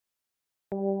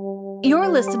You're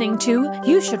listening to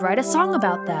You Should Write a Song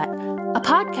About That, a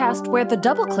podcast where the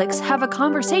Double Clicks have a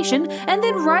conversation and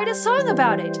then write a song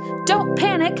about it. Don't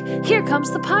panic, here comes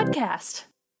the podcast.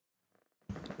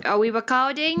 Are we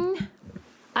recording?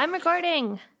 I'm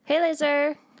recording. Hey,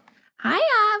 Laser.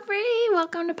 Hi, Aubrey.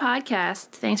 Welcome to podcast.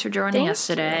 Thanks for joining us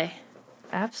today.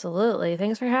 Absolutely.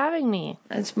 Thanks for having me.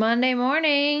 It's Monday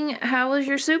morning. How was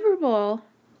your Super Bowl?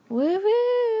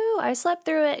 Woo-woo. I slept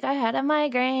through it. I had a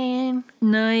migraine.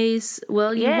 Nice.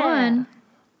 Well, you won.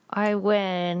 I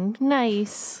win.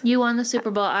 Nice. You won the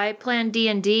Super Bowl. I planned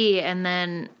D&D, and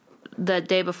then the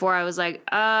day before I was like,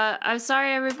 I'm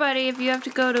sorry, everybody. If you have to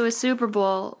go to a Super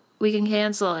Bowl, we can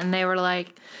cancel. And they were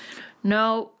like,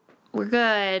 no, we're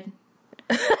good.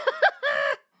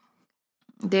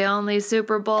 The only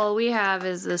Super Bowl we have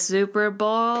is the Super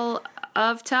Bowl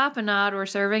of Tapenade we're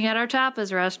serving at our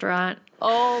tapas restaurant.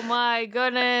 Oh my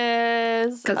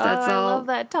goodness. Because that's all. I love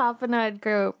that Tapenade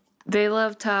group. They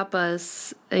love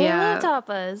tapas. They love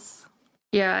tapas.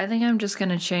 Yeah, I think I'm just going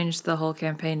to change the whole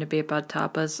campaign to be about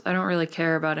tapas. I don't really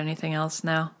care about anything else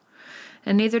now.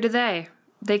 And neither do they.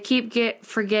 They keep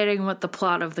forgetting what the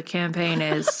plot of the campaign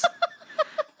is.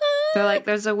 They're like,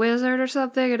 there's a wizard or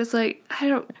something, and it's like,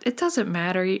 it doesn't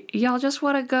matter. Y'all just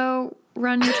want to go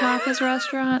run your tapas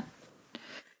restaurant?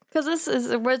 Because this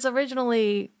was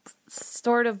originally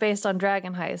sort of based on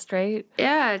Dragon Heist, right?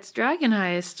 Yeah, it's Dragon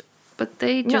Heist, but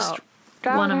they just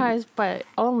Dragon Heist, but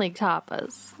only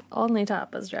tapas. Only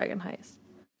tapas, Dragon Heist.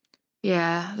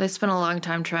 Yeah, they spent a long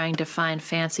time trying to find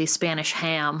fancy Spanish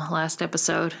ham last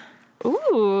episode.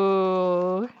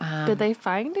 Ooh. Did they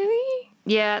find any?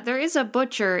 Yeah, there is a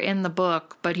butcher in the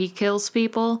book, but he kills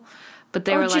people. But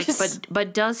they were like,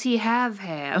 but does he have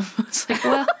ham? It's like,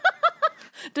 well...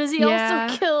 Does he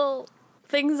also kill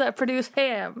things that produce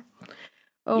ham?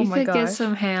 Oh my gosh. You could get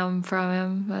some ham from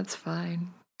him. That's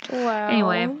fine. Wow.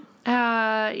 Anyway,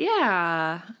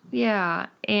 yeah.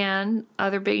 And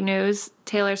other big news,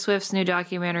 Taylor Swift's new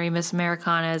documentary, Miss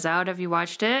Americana, is out. Have you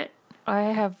watched it? I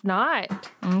have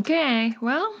not. Okay,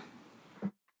 well.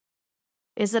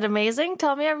 Is it amazing?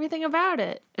 Tell me everything about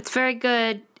it. It's very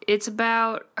good. It's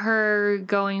about her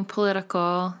going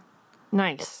political.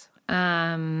 Nice.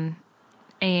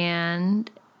 And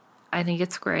I think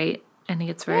it's great. I think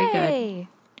it's very good.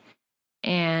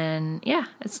 And yeah,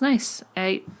 it's nice.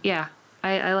 I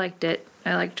liked it.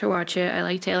 I like to watch it. I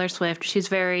like Taylor Swift. She's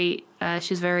very us.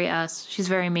 She's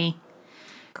very me.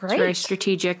 Great. She's very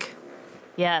strategic.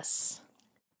 Yes.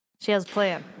 She has a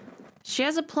plan. She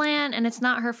has a plan, and it's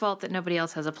not her fault that nobody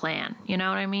else has a plan. You know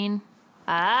what I mean?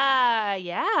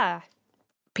 Yeah.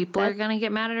 People are going to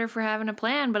get mad at her for having a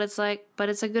plan, but it's a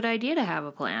good idea to have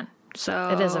a plan. So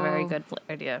it is a very good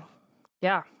idea.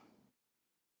 Yeah.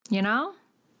 You know?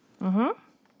 Mm-hmm.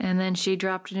 And then she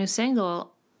dropped a new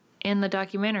single in the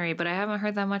documentary, but I haven't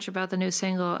heard that much about the new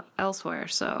single elsewhere,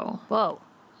 so... Whoa.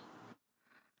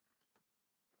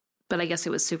 But I guess it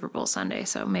was Super Bowl Sunday,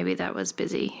 so maybe that was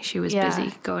busy. She was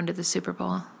busy going to the Super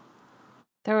Bowl.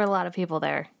 There were a lot of people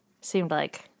there, seemed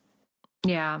like.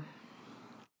 Yeah.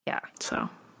 Yeah. So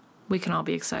we can all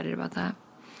be excited about that.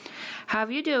 How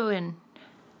are you doing?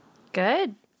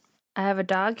 Good. I have a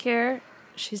dog here.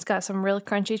 She's got some real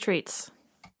crunchy treats.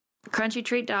 Crunchy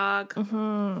treat dog.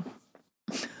 Mm-hmm.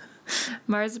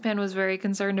 Marzipan was very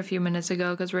concerned a few minutes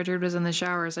ago because Richard was in the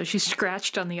shower, so she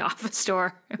scratched on the office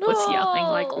door and was yelling,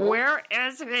 like, where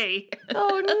is he?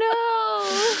 Oh,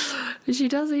 no. She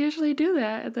doesn't usually do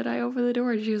that. And then I opened the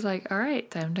door and she was like, all right,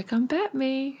 time to come pet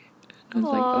me. I was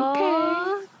like,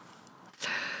 okay.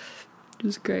 It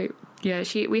was great. Yeah,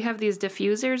 we have these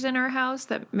diffusers in our house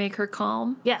that make her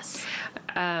calm. Yes.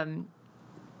 And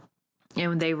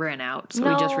they ran out, so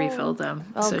we just refilled them.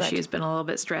 Oh, so good. She's been a little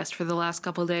bit stressed for the last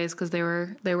couple of days because they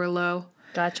were low.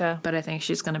 Gotcha. But I think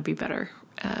she's going to be better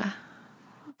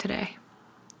today.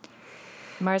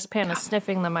 Marzipan is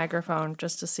sniffing the microphone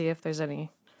just to see if there's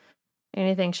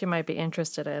anything she might be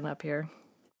interested in up here.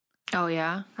 Oh,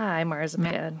 yeah? Hi,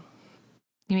 Marzipan.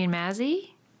 You mean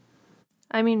Mazzy?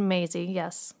 I mean Maisie,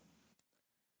 yes.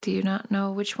 Do you not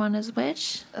know which one is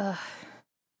which? Hi,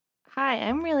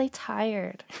 I'm really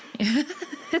tired.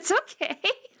 It's okay.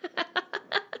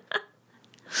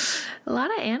 A lot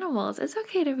of animals. It's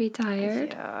okay to be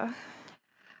tired. Yeah.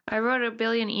 I wrote a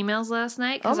billion emails last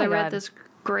night because I read this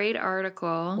great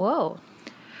article. Whoa.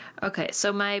 Okay,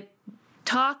 so my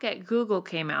talk at Google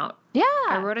came out. Yeah.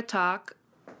 I wrote a talk.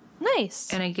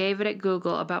 Nice. And I gave it at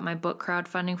Google about my book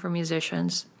crowdfunding for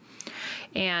musicians.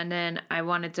 And then I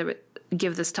wanted to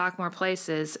give this talk more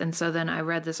places. And so then I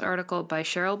read this article by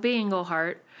Cheryl B.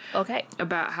 Engelhardt. Okay.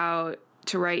 About how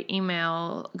to write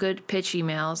good pitch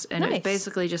emails. And Nice. it's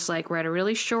basically just like write a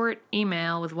really short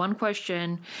email with one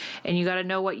question, and you got to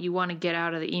know what you want to get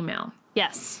out of the email.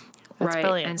 Yes. That's Right.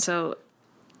 brilliant. And so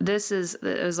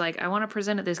it was like, I want to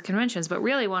present at these conventions, but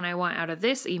really what I want out of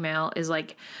this email is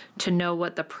like to know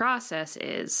what the process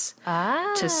is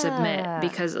to submit,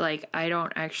 because like I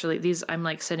don't actually, I'm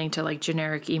like sending to like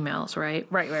generic emails, right?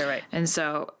 Right. And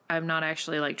so I'm not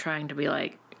actually like trying to be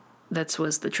like, that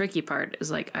was the tricky part, is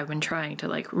like I've been trying to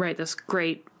like write this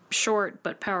great short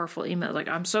but powerful email, like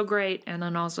I'm so great, and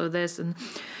then also this,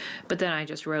 but then I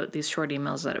just wrote these short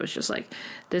emails that it was just like,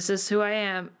 this is who I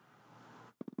am.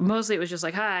 Mostly it was just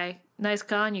like, hi, nice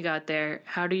con you got there.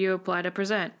 How do you apply to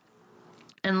present?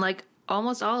 And like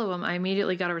almost all of them, I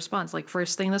immediately got a response, like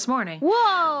first thing this morning.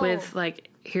 Whoa! With like,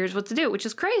 here's what to do, which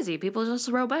is crazy. People just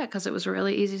wrote back because it was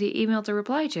really easy to email to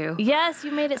reply to. Yes,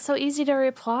 you made it so easy to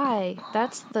reply.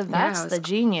 That's the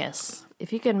genius.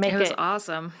 If you can make It was it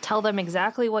awesome. tell them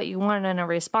exactly what you want in a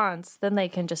response, then they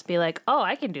can just be like, oh,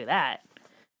 I can do that.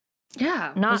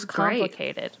 Yeah. Not it was great.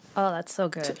 complicated. Oh, that's so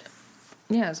good.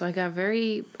 Yeah, so I got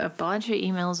a bunch of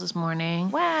emails this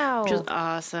morning. Wow. Which was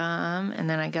awesome. And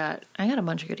then I got a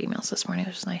bunch of good emails this morning,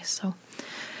 which was nice. So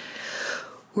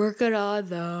working on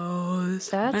those.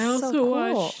 That's I also so cool.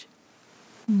 watched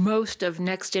most of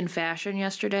Next in Fashion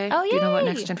yesterday. Oh, Do you know about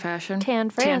yay. Next in Fashion? Tan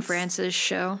France. France's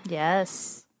show.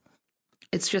 Yes.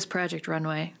 It's just Project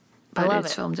Runway, I but love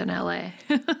it's it. filmed in LA.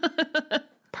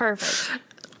 Perfect.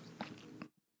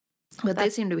 But they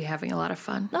seem to be having a lot of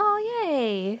fun. Oh,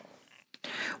 yay.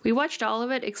 We watched all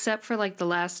of it except for like the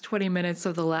last 20 minutes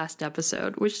of the last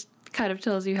episode, which kind of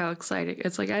tells you how exciting.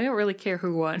 It's like, I don't really care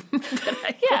who won.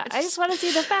 Yeah, I just want to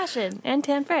see the fashion and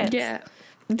Tan France. Yeah.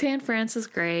 Tan France is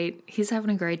great. He's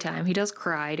having a great time. He does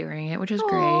cry during it, which is Aw,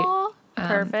 great.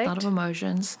 perfect. A lot of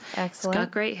emotions. Excellent. He's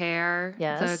got great hair.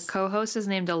 Yes. The co-host is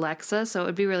named Alexa, so it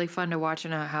would be really fun to watch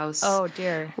in a house Oh,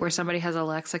 dear. where somebody has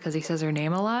Alexa because he says her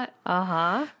name a lot.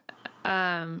 Uh-huh.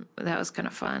 That was kind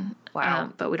of fun.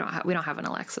 Wow. But we don't have an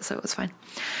Alexa, so it was fine.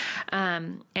 Yeah,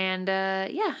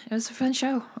 it was a fun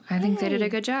show. I think they did a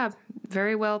good job.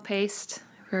 Very well paced,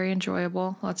 very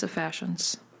enjoyable, lots of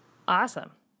fashions.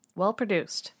 Awesome. Well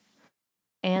produced.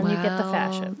 And you get the Well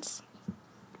fashions.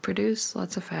 Produced,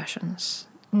 lots of fashions.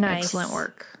 Nice. Excellent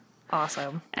work.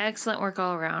 Awesome. Excellent work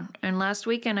all around. And last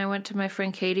weekend I went to my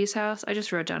friend Katie's house. I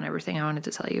just wrote down everything I wanted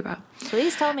to tell you about.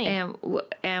 Please tell me.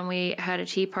 And we had a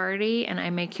tea party, and I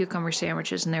made cucumber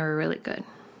sandwiches, and they were really good.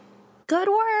 Good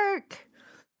work.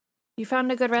 You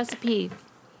found a good recipe.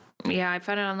 Yeah, I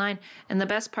found it online. And the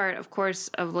best part, of course,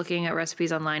 of looking at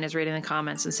recipes online is reading the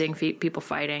comments and seeing people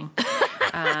fighting.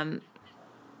 And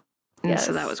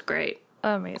so that was great.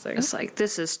 Amazing. It's like,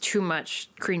 this is too much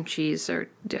cream cheese, or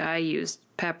I used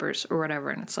peppers or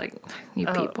whatever. And it's like, you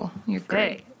people, you're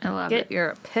great. I love it. Get your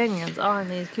opinions on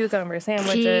these cucumber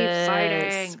sandwiches. Keep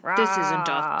fighting. Rah. This isn't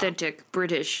authentic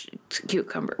British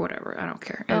cucumber, whatever. I don't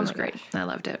care. It was great. I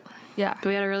loved it. Yeah. But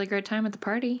we had a really great time at the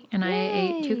party, and I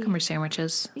ate cucumber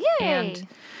sandwiches. Yay. And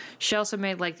she also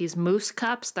made like these mousse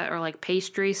cups that are like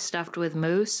pastry stuffed with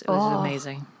mousse. It was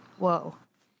amazing. Whoa.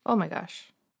 Oh my gosh.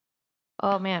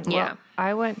 Oh man. Well, Yeah.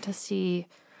 I went to see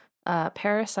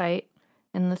Parasite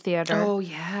in the theater. Oh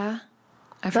yeah.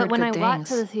 I've but heard when good I got things.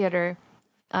 to the theater,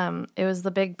 it was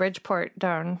the big Bridgeport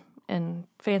down in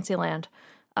Fancyland.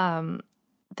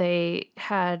 They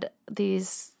had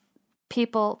these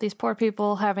poor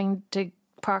people having to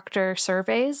proctor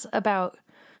surveys about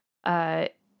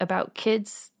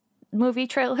kids movie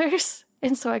trailers,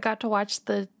 and so I got to watch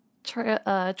the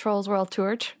Trolls World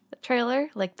Tour trailer,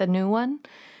 like the new one,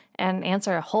 and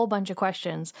answer a whole bunch of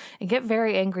questions and get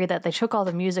very angry that they took all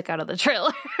the music out of the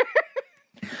trailer.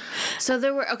 So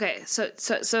there were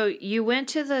So you went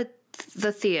to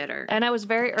the theater. And I was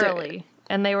very early.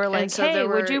 And they were like, so hey, there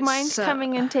would you were mind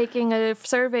coming and taking a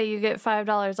survey? You get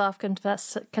 $5 off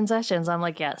concessions. I'm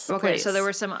like, yes, Okay, please. so there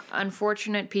were some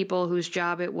unfortunate people whose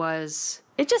job it was.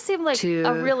 It just seemed like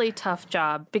a really tough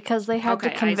job because they had to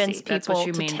Okay, I convince see. That's what people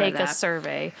you to mean by take a that.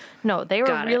 survey. No, they were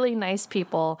Got it. really nice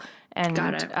people. And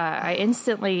Got it. I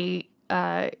instantly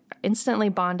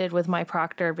bonded with my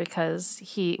proctor because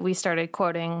we started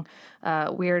quoting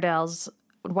Weird Al's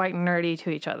White and Nerdy to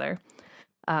each other.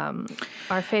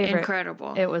 Our favorite.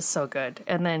 Incredible. It was so good.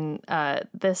 And then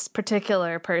this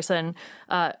particular person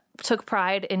took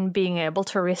pride in being able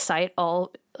to recite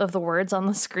all of the words on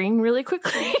the screen really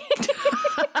quickly.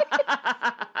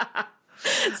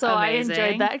 So Amazing. I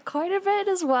enjoyed that quite a bit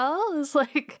as well. It's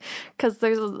like, because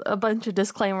there's a bunch of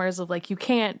disclaimers of like, you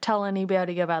can't tell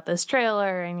anybody about this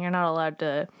trailer and you're not allowed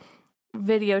to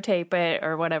videotape it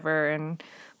or whatever. And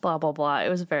blah, blah, blah. It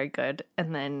was very good.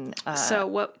 And then...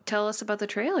 So tell us about the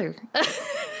trailer.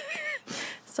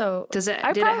 So Did I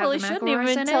it probably have the shouldn't McElroys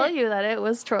even in tell it? you that it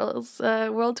was Trolls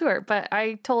World Tour, but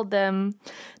I told them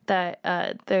that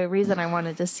the reason I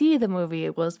wanted to see the movie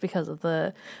was because of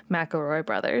the McElroy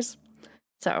brothers.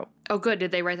 So Oh, good.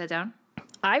 Did they write that down?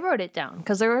 I wrote it down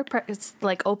because there were it's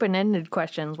like open-ended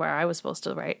questions where I was supposed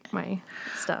to write my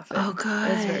stuff. Oh, It was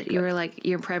very good. You were like,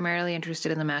 you're primarily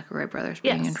interested in the McElroy brothers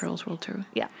being Yes. in Trolls World Tour.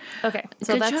 Yeah. Okay.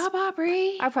 So Good that's job,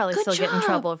 Aubrey. I probably Good still get in job.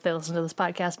 trouble if they listen to this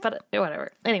podcast, but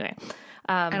whatever. Anyway,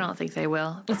 I don't think they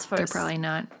will. It's They're first. probably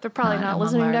not. they're probably not among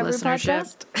listening our to every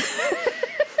listenership.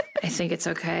 podcast. I think it's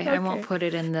okay. I won't put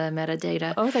it in the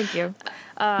metadata. Oh, thank you.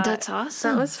 That's That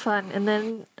awesome. was fun. And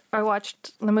then I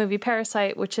watched the movie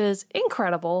Parasite, which is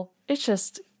incredible. It's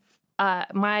just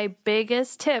my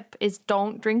biggest tip is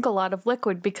don't drink a lot of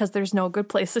liquid because there's no good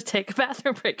place to take a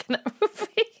bathroom break in that movie.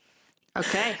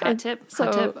 Okay, hot tip. So,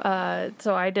 Hot tip.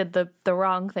 so I did the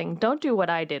wrong thing. Don't do what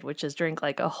I did, which is drink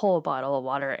like a whole bottle of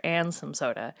water and some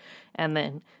soda, and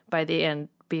then by the end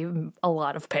be a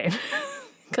lot of pain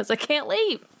because I can't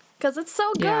leave because it's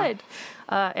so Yeah. good,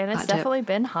 and it's Hot tip. definitely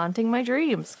been haunting my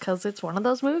dreams because it's one of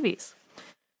those movies.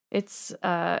 It's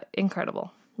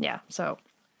incredible. Yeah, so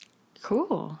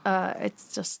Cool.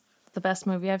 it's just the best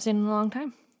movie I've seen in a long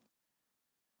time.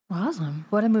 Awesome.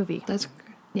 What a movie! That's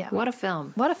Yeah. What a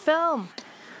film. What a film!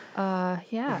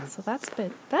 Yeah. So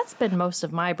that's been most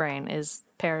of my brain is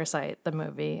Parasite the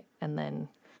movie, and then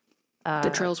The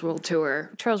Trolls World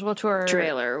Tour Trolls World Tour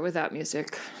trailer without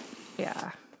music.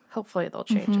 Yeah. Hopefully they'll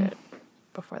change it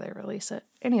before they release it.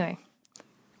 Anyway,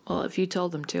 Well, if you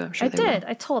told them to, I'm sure I they did. will.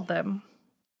 I told them,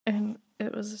 and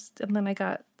and then I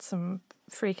got some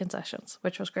free concessions,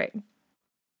 which was great.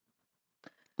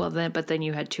 Well, then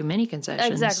you had too many concessions.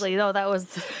 Exactly. No, that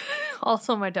was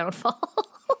also my downfall.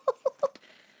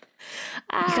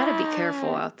 You got to be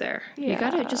careful out there. You got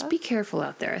to Yeah. just be careful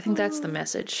out there. I think that's the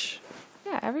message.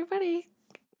 Yeah, everybody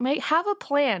may have a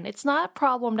plan. It's not a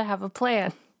problem to have a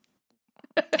plan.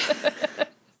 It's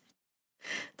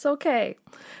okay.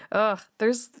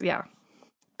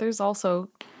 There's also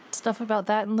stuff about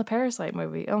that in the Parasite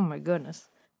movie. Oh my goodness.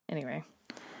 Anyway,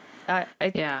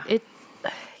 Yeah.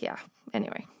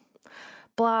 Anyway,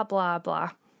 blah blah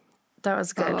blah. That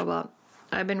was Blah, good. blah, blah.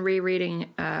 I've been rereading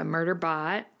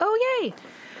Murderbot. Oh yay!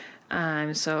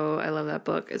 So I love that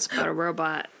book. It's about a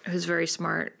robot who's very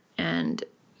smart and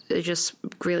they're just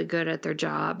really good at their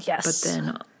job. Yes.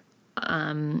 But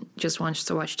then just wants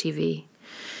to watch TV.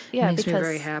 Yeah, Makes me because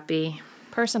very happy.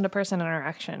 person to person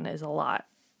interaction is a lot.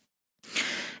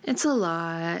 It's a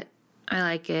lot. I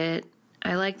like it.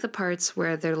 I like the parts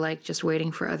where they're like just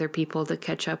waiting for other people to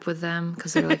catch up with them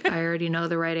because they're like, I already know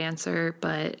the right answer,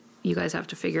 but you guys have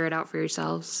to figure it out for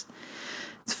yourselves.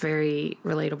 It's very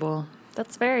relatable.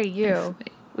 That's very you.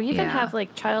 We even yeah. have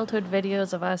like childhood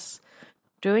videos of us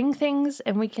doing things,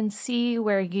 and we can see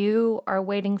where you are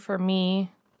waiting for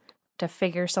me to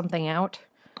figure something out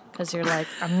because you're like,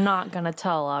 I'm not going to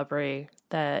tell Aubrey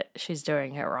that she's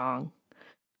doing it wrong.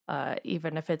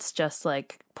 Even if it's just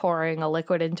like pouring a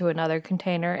liquid into another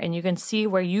container, and you can see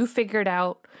where you figured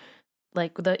out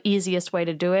like the easiest way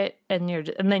to do it, and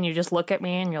then you just look at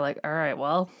me and you're like, all right,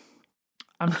 well,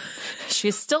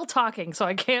 she's still talking, so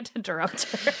I can't interrupt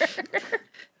her.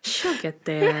 She'll get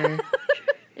there.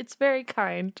 It's very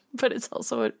kind, but it's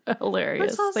also a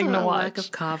hilarious It's also thing to a watch. lack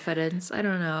of confidence. I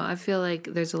don't know. I feel like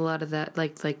there's a lot of that.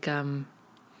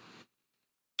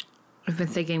 I've been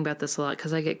thinking about this a lot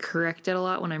because I get corrected a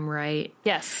lot when I'm right.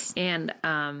 Yes. And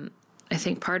I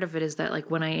think part of it is that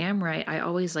like when I am right, I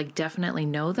always like definitely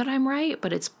know that I'm right,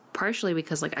 but it's partially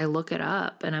because like I look it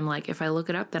up and I'm like, if I look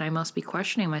it up, then I must be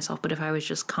questioning myself. But if I was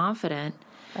just confident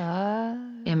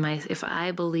if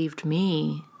I believed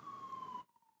me,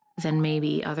 then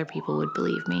maybe other people would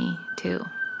believe me too.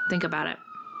 Think about it.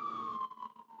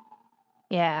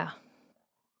 Yeah.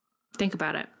 Think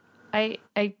about it. I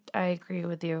agree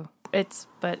with you.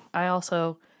 But I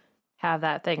also have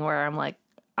that thing where I'm like,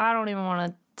 I don't even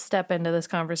want to step into this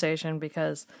conversation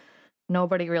because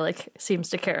nobody really seems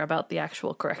to care about the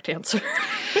actual correct answer.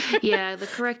 Yeah, the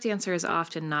correct answer is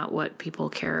often not what people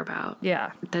care about.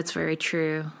 Yeah. That's very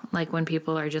true. Like when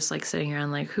people are just like sitting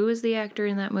around like, who is the actor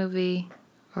in that movie?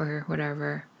 Or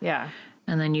whatever. Yeah.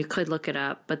 And then you could look it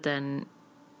up, but then,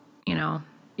 you know.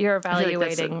 You're feel like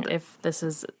that's evaluating if this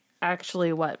is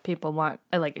actually what people want.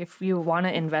 Like if you want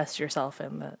to invest yourself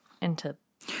into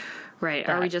Right.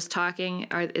 that. Are we just talking?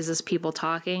 Is this people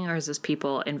talking or is this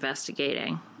people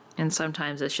investigating? And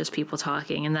sometimes it's just people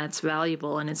talking, and that's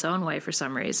valuable in its own way for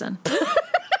some reason.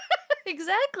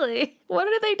 Exactly. What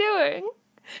are they doing?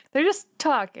 They're just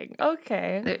talking.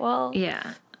 Okay. Well,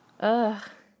 Yeah.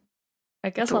 I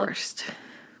guess The I'll worst.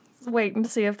 wait and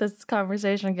see if this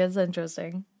conversation gets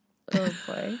interesting. Oh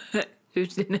boy.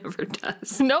 It never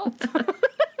does. Nope.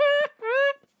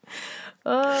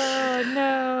 Oh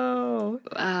no.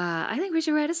 I think we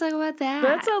should write a song about that.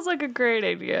 That sounds like a great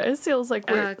idea. It feels like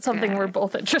something we're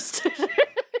both interested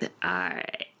in. All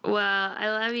right. Well, I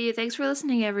love you. Thanks for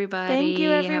listening, everybody. Thank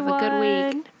you, everyone. Have a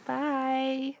good week.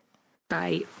 Bye.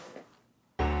 Bye.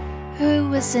 Who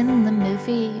was in the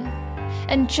movie?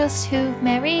 And just who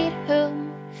married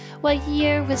whom? What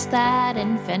year was that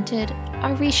invented?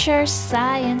 Are we sure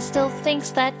science still thinks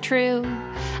that true?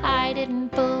 I didn't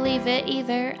believe it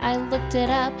either. I looked it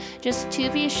up just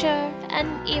to be sure.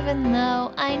 And even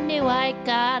though I knew I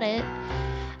got it,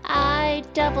 I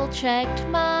double-checked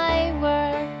my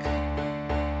work.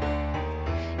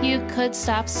 You could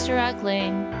stop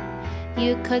struggling.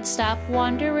 You could stop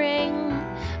wondering.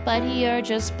 But you're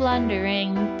just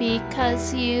blundering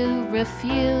because you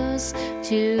refuse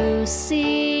to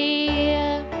see.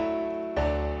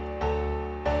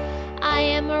 I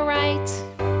am right.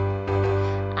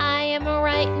 I am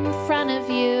right in front of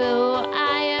you.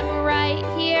 I am right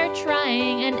here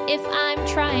trying. And if I'm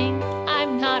trying,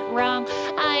 I'm not wrong.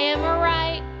 I am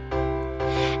right.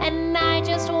 And I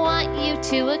just want you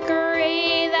to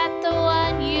agree that the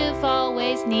one you've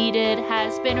always needed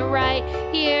has been right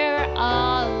here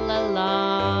all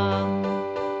along.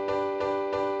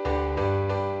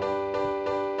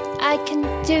 I can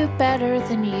do better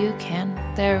than you can.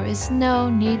 There is no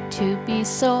need to be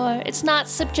sore. It's not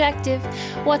subjective.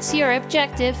 What's your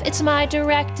objective? It's my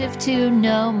directive to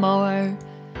know more.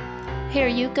 Here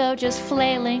you go, just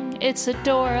flailing, it's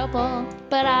adorable.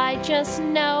 But I just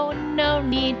know no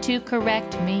need to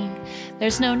correct me.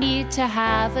 There's no need to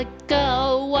have a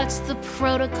go. What's the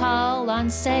protocol on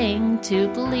saying to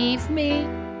believe me?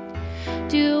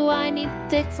 Do I need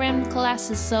thick-framed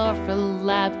glasses or a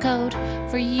lab coat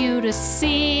for you to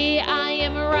see I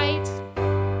am right?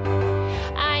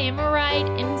 I am right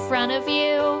in front of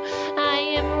you. I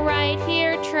am right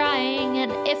here trying,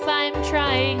 and if I'm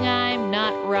trying, I'm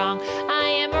not wrong. I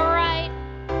am right,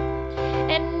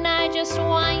 and I just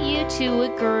want you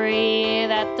to agree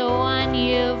that the one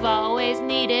you've always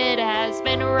needed has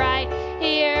been right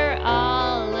here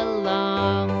all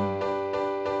along.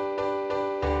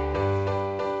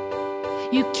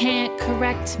 You can't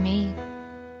correct me.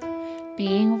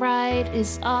 Being right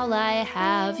is all I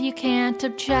have. You can't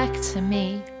object to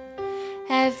me.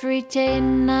 Every day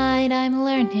and night I'm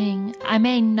learning. I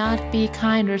may not be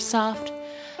kind or soft,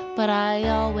 but I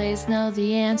always know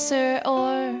the answer.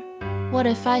 Or what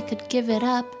if I could give it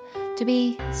up to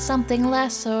be something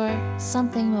less or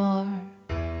something more?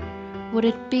 Would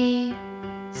it be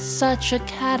such a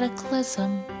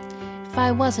cataclysm if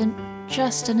I wasn't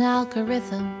just an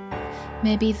algorithm?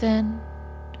 Maybe then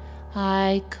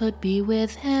I could be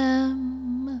with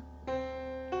him.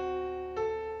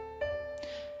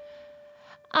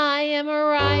 I am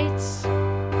right.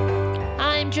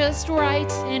 I'm just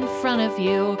right in front of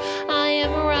you. I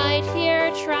am right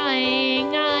here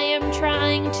trying. I am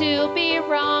trying to be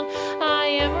wrong. I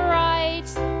am right.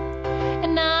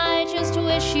 And I just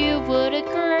wish you would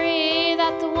agree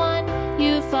that the one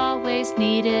you've always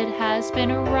needed has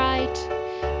been right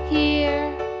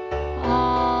here